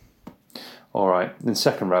 All right. Then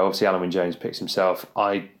second row, obviously Alan Wynne-Jones picks himself.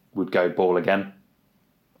 I would go Ball again.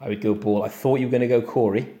 I would go Ball. I thought you were going to go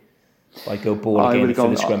Corey. I'd go Ball again for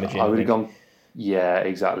the scrummaging. I would have gone. Yeah,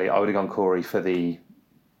 exactly. I would have gone Corey for the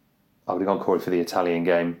Italian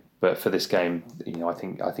game, but for this game, I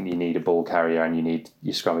think you need a ball carrier and you need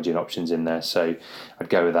your scrummaging options in there. So I'd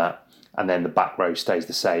go with that. And then the back row stays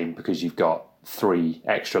the same because you've got 3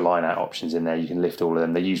 extra line-out options in there. You can lift all of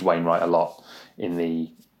them. They use Wainwright a lot in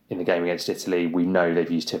the game against Italy. We know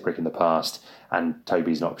they've used Tipuric in the past, and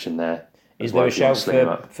Toby's an option there. Is there a shout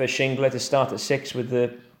for Shingler to start at 6 with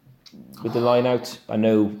the line-out? I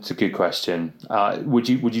know it's a good question. Would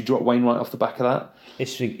you drop Wainwright off the back of that?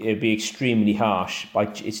 It'd be extremely harsh.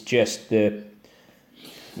 But it's just the.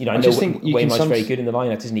 I know Wainwright's very good in the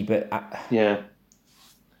line-out, isn't he? But yeah.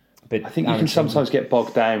 But I think you can sometimes get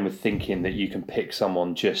bogged down with thinking that you can pick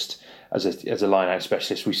someone just as a line-out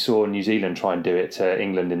specialist. We saw New Zealand try and do it to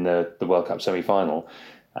England in the World Cup semi-final,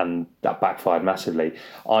 and that backfired massively.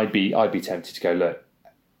 I'd be tempted to go, look,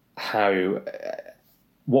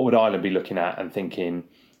 what would Ireland be looking at and thinking,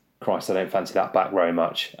 Christ, I don't fancy that back row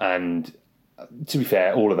much. And to be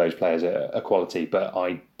fair, all of those players are quality, but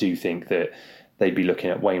I do think that they'd be looking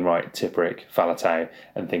at Wainwright, Tipuric, Faletau,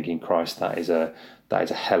 and thinking, Christ, that is a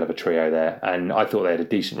hell of a trio there. And I thought they had a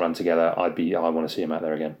decent run together. I want to see them out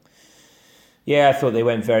there again. Yeah, I thought they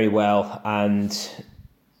went very well, and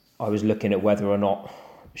I was looking at whether or not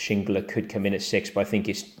Shingler could come in at 6, but I think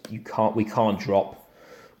we can't drop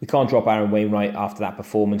Aaron Wainwright after that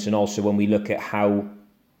performance. And also when we look at how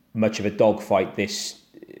much of a dogfight this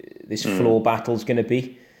floor battle's going to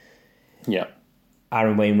be. Yeah.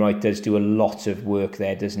 Aaron Wainwright does do a lot of work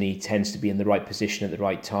there, doesn't he? Tends to be in the right position at the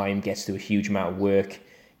right time, gets to a huge amount of work,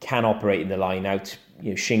 can operate in the line out.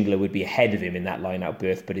 Shingler would be ahead of him in that line out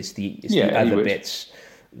berth, but it's the other bits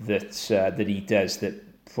that he does that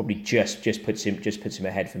probably just puts him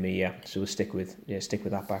ahead for me. Yeah, so we'll stick with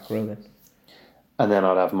that back row then. And then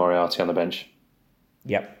I'd have Moriarty on the bench.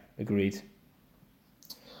 Yep, agreed.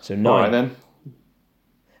 So 9. All right then.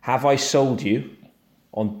 Have I sold you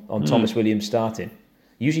on Thomas Williams starting?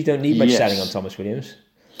 Usually don't need much selling on Thomas Williams.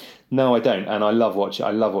 No, I don't, and I love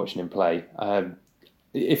watching him play.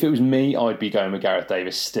 If it was me, I'd be going with Gareth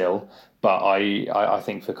Davis still, but I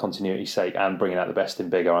think for continuity's sake and bringing out the best in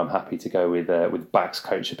bigger, I'm happy to go with Back's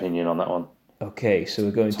coach opinion on that one. Okay, so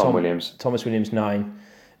we're going Thomas Williams 9,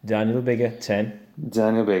 Daniel Bigger 10.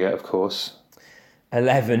 Daniel Bigger, of course.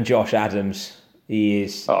 11, Josh Adams. He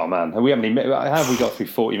is. Oh man, how have we got through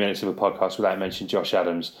 40 minutes of a podcast without mentioning Josh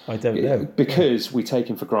Adams? I don't know, because we take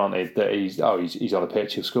him for granted that he's on the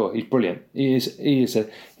pitch, he'll score. He's brilliant. He's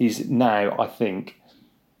now. I think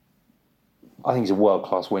he's a world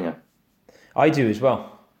class winger. I do as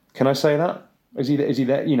well. Can I say that? Is he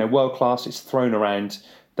there? World class. It's thrown around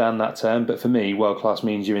down that term, but for me, world class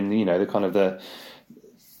means you're in the kind of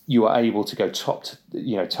you are able to go toe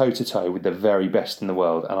to toe with the very best in the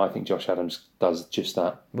world, and I think Josh Adams does just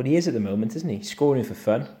that. Well, he is at the moment, isn't he? Scoring for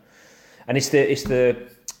fun, and it's the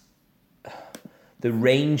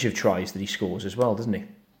range of tries that he scores as well, doesn't he?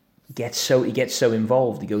 He gets so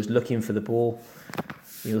involved. He goes looking for the ball.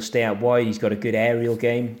 He'll stay out wide. He's got a good aerial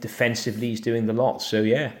game. Defensively, he's doing the lot. So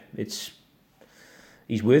yeah, he's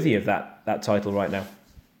worthy of that title right now.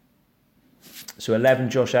 So 11,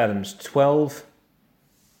 Josh Adams. 12.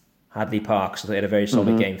 Hadley Parks, they had a very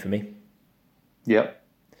solid game for me. Yep.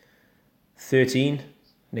 13,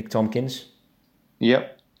 Nick Tompkins.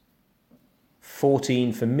 Yep.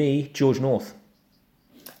 14 for me, George North.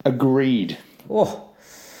 Agreed. Oh.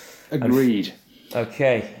 Agreed.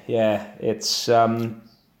 Okay, yeah, it's Johnny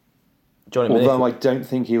Although I don't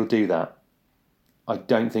think he'll do that. I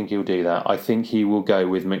think he will go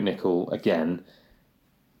with McNichol again.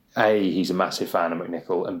 A, he's a massive fan of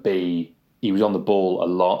McNichol, and B, he was on the ball a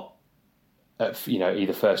lot.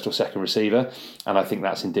 Either first or second receiver, and I think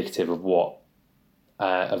that's indicative of what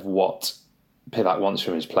Pivac wants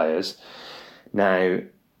from his players. Now,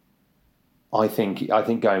 I think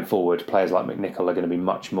going forward, players like McNichol are going to be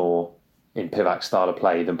much more in Pivac's style of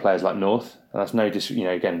play than players like North. And that's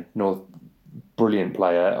again, North, brilliant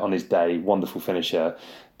player on his day, wonderful finisher,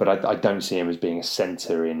 but I don't see him as being a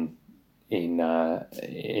centre in a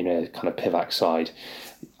kind of Pivac side.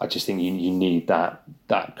 I just think you need that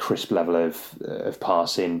crisp level of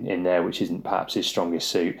passing in there, which isn't perhaps his strongest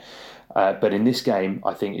suit. But in this game,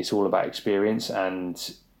 I think it's all about experience,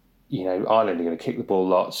 and Ireland are going to kick the ball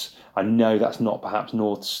lots. I know that's not perhaps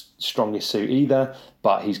North's strongest suit either,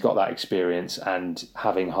 but he's got that experience, and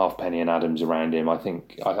having Halfpenny and Adams around him, I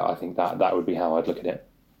think that would be how I'd look at it.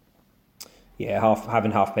 Yeah,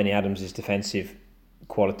 having Halfpenny Adams' defensive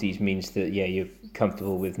qualities means that you're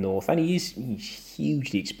comfortable with North, and he's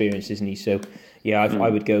hugely experienced, isn't he? So I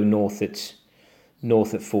would go North at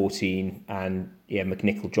 14, and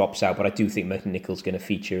McNichol drops out, but I do think McNichol's going to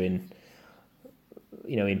feature in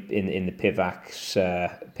the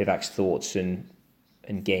Pivac's thoughts and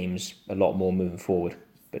games a lot more moving forward,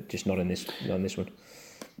 but just not in this one.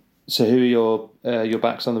 So who are your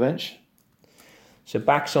backs on the bench? So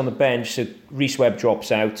backs on the bench. So Rhys Webb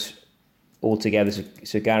drops out altogether.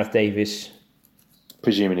 So Gareth Davis,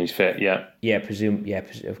 presuming he's fit, presume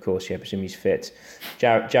he's fit.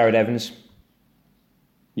 Jared Evans,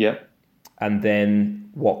 and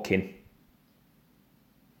then Watkin,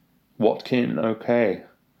 okay,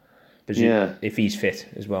 if he's fit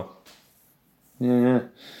as well. Yeah.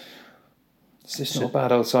 It's just not a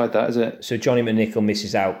bad old side, that, is it? So Johnny McNichol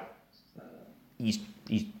misses out.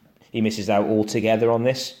 He misses out altogether on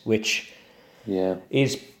this, which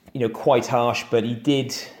is quite harsh. But he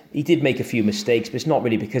did make a few mistakes, but it's not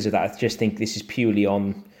really because of that. I just think this is purely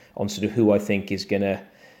on sort of who I think is gonna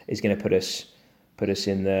put us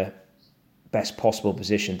in the best possible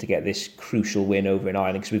position to get this crucial win over in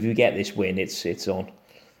Ireland. Because if we get this win, it's on.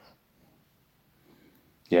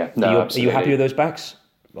 Yeah, no, are you happy with those backs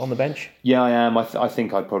on the bench? Yeah, I am. I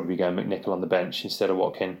think I'd probably go McNichol on the bench instead of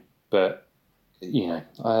Watkin. But I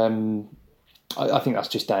think that's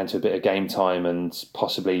just down to a bit of game time, and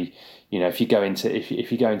possibly if you go into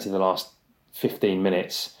the last 15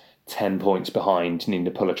 minutes 10 points behind, needing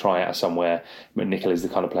to pull a try out of somewhere, McNichol is the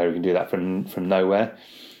kind of player who can do that from nowhere.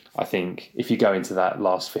 I think if you go into that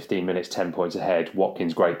last 15 minutes 10 points ahead,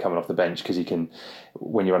 Watkin's great coming off the bench because he can,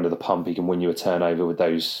 when you're under the pump, he can win you a turnover with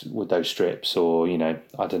those strips, or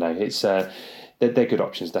I don't know. It's they're good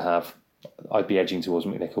options to have. I'd be edging towards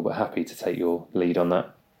McNichol, but happy to take your lead on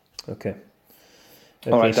that. Okay.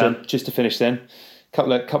 All right, Dan. Just to finish then,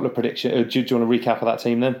 couple of predictions. Do you want to recap of that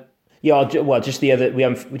team then? Yeah. Just the other. We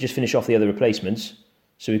just finished off the other replacements.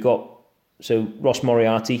 So we've got Ross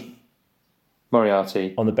Moriarty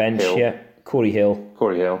on the bench. Hill. Yeah. Corey Hill.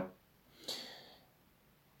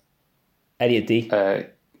 Elliot D.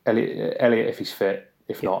 Elliot if he's fit.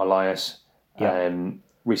 If not, Elias. Yeah.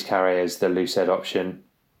 Rhys Carré is the loose head option.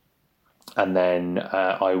 And then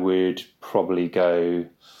I would probably go.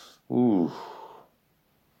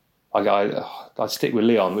 I'd stick with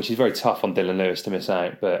Leon, which is very tough on Dylan Lewis to miss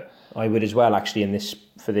out. But I would as well, actually.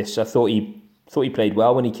 For this, I thought he played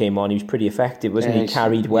well when he came on. He was pretty effective, wasn't he? He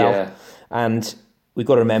carried well, and we've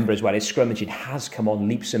got to remember as well, his scrummaging has come on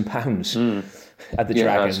leaps and bounds at the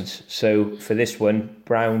Dragons. So for this one,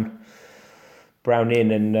 Brown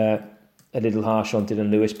in, and a little harsh on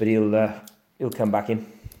Dylan Lewis, but he'll come back in.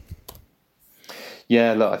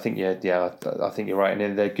 Yeah, look, I think I think you're right,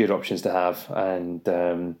 and they're good options to have, and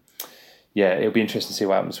it'll be interesting to see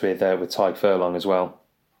what happens with Tyg Furlong as well.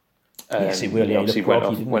 Yes, it will. He obviously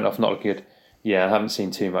went off not looking good. Yeah, I haven't seen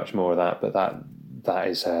too much more of that, but that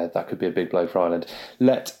could be a big blow for Ireland.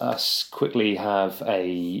 Let us quickly have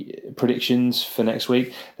predictions for next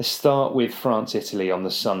week. Let's start with France-Italy on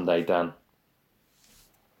the Sunday, Dan.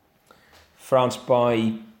 France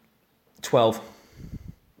by 12.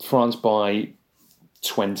 France by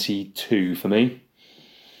 22 for me.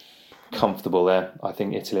 Comfortable there. I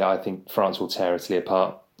think France will tear Italy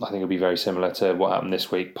apart. I think it'll be very similar to what happened this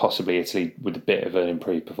week. Possibly Italy with a bit of an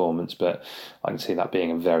improved performance, but I can see that being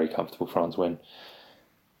a very comfortable France win.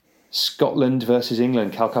 Scotland versus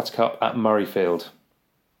England, Calcutta Cup at Murrayfield.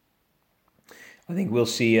 I think we'll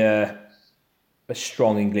see a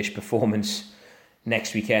strong English performance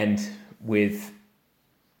next weekend with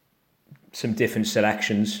some different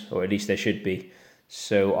selections, or at least there should be.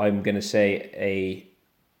 So I'm going to say a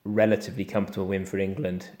relatively comfortable win for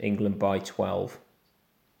England. England by 12.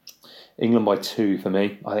 England by 2 for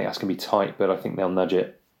me. I think that's going to be tight, but I think they'll nudge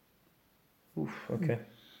it. Oof, okay.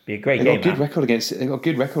 Be a great game. They've got a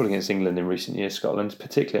good record against England in recent years, Scotland,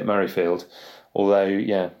 particularly at Murrayfield. Although,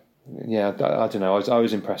 I don't know. I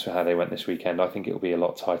was impressed with how they went this weekend. I think it'll be a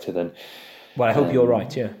lot tighter than... Well, I hope you're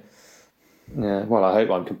right, yeah. Yeah, well, I hope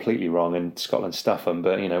I'm completely wrong and Scotland stuff them,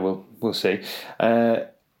 but we'll see.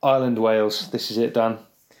 Ireland, Wales. This is it, Dan.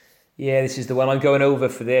 Yeah, this is the one. I'm going over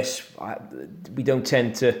for this. We don't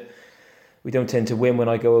tend to win when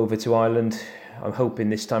I go over to Ireland. I'm hoping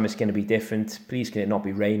this time it's going to be different. Please, can it not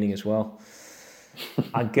be raining as well?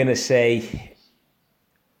 I'm going to say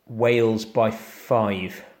Wales by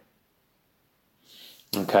 5.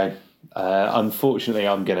 Okay. Unfortunately,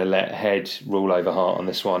 I'm going to let head rule over heart on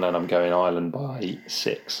this one, and I'm going Ireland by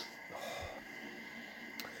 6.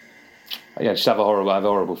 just have a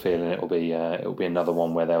horrible feeling it'll be another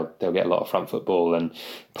one where they'll get a lot of front football and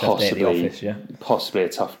possibly a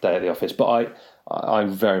tough day at the office. But I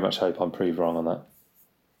very much hope I'm proved wrong on that.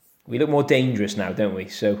 We look more dangerous now, don't we?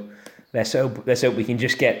 So let's hope we can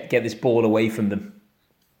just get this ball away from them.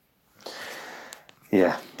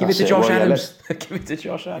 Yeah, give it to Josh Adams. Give it to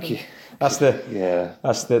Josh Adams. That's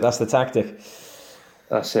the tactic.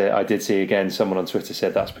 That's it. I did see again. Someone on Twitter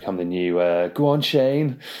said that's become the new "Go on,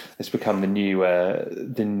 Shane." It's become the new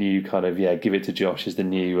kind of give it to Josh is the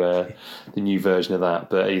new version of that.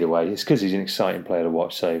 But either way, it's because he's an exciting player to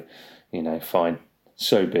watch. So fine,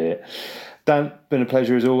 so be it. Dan, been a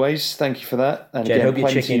pleasure as always. Thank you for that. And Jed, hope your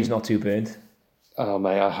chicken's not too burnt. Oh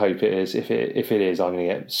mate, I hope it is. If it is, I'm going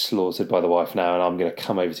to get slaughtered by the wife now, and I'm going to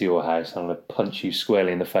come over to your house and I'm going to punch you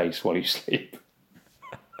squarely in the face while you sleep.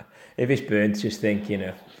 If it's burnt, just think,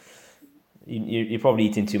 you're probably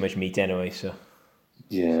eating too much meat anyway, so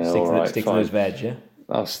yeah, stick to those veg, yeah?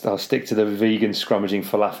 I'll stick to the vegan scrummaging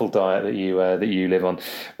falafel diet that you live on.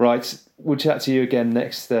 Right, we'll chat to you again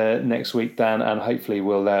next week, Dan, and hopefully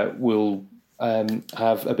we'll have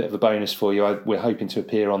a bit of a bonus for you. We're hoping to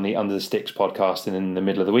appear on the Under the Sticks podcast in the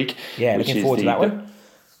middle of the week. Yeah, looking forward to that one.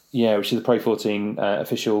 Yeah, which is the Pro 14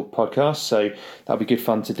 official podcast. So that'll be good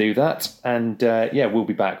fun to do that. And we'll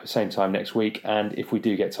be back at the same time next week. And if we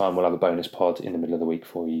do get time, we'll have a bonus pod in the middle of the week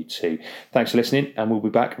for you too. Thanks for listening, and we'll be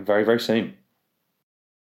back very, very soon.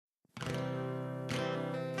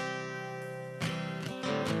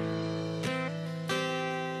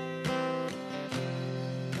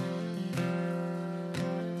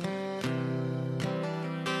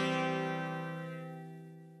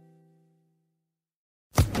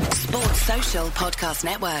 Social Podcast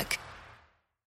Network.